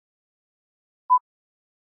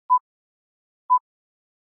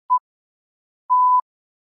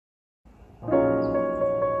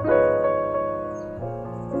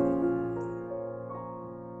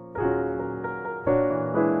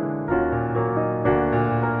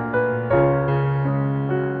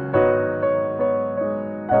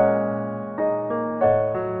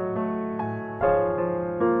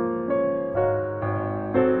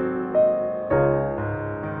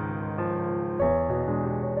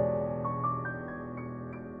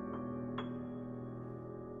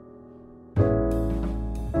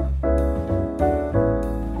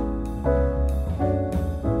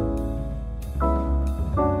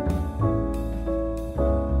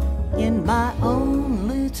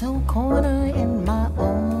little corner in my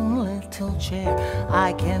own little chair.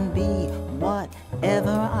 I can be whatever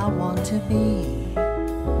I want to be.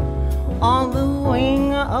 On the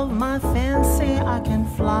wing of my fancy, I can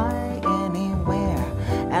fly anywhere,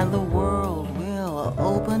 and the world will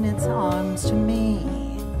open its arms to me.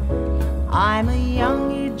 I'm a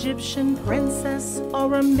young Egyptian princess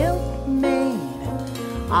or a milkmaid.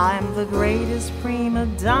 I'm the greatest prima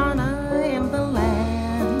donna in the land.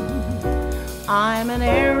 I'm an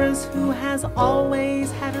heiress who has always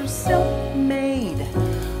had her silk made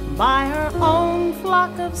by her own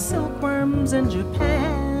flock of silkworms in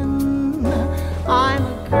Japan. I'm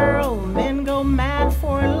a girl men go mad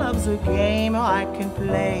for. Love's a game I can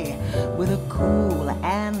play with a cool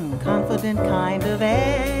and confident kind of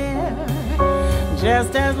air.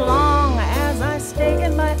 Just as long as I stay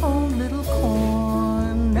in my own little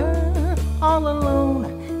corner, all alone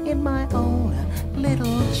in my own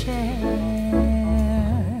little chair.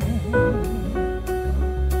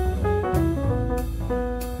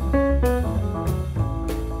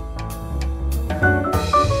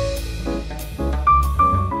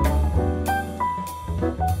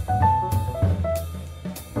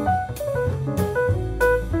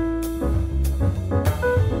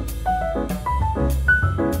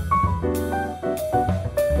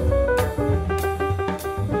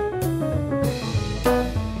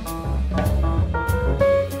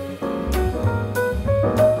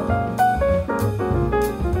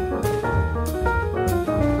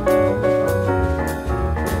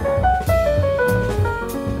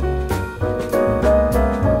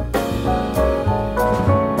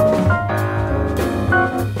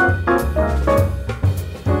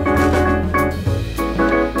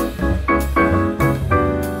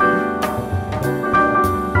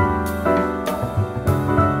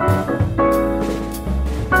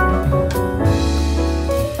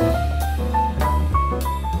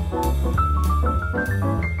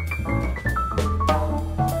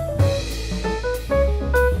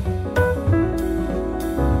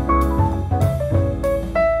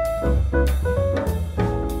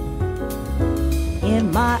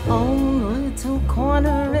 In my own little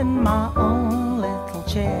corner, in my own little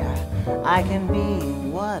chair, I can be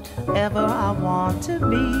whatever I want to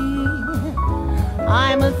be.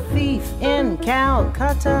 I'm a thief in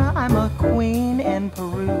Calcutta, I'm a queen in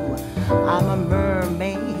Peru, I'm a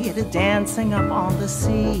mermaid dancing up on the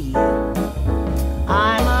sea.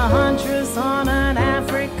 I'm a huntress on an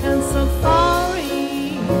African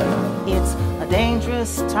safari. It's a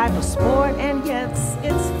dangerous type of sport, and yes,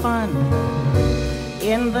 it's fun.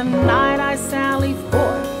 In the night I sally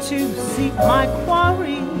forth to seek my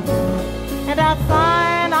quarry, and I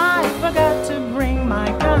find I forgot to bring my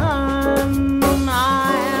gun.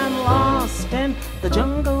 I am lost in the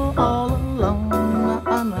jungle all alone,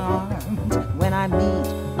 unarmed, when I meet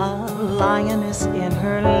a lioness in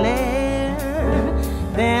her lair.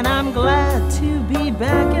 Then I'm glad to be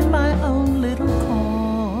back in my own little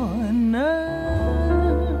corner,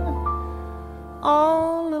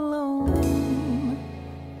 all alone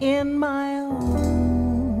in my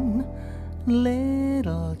own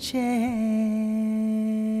little chair.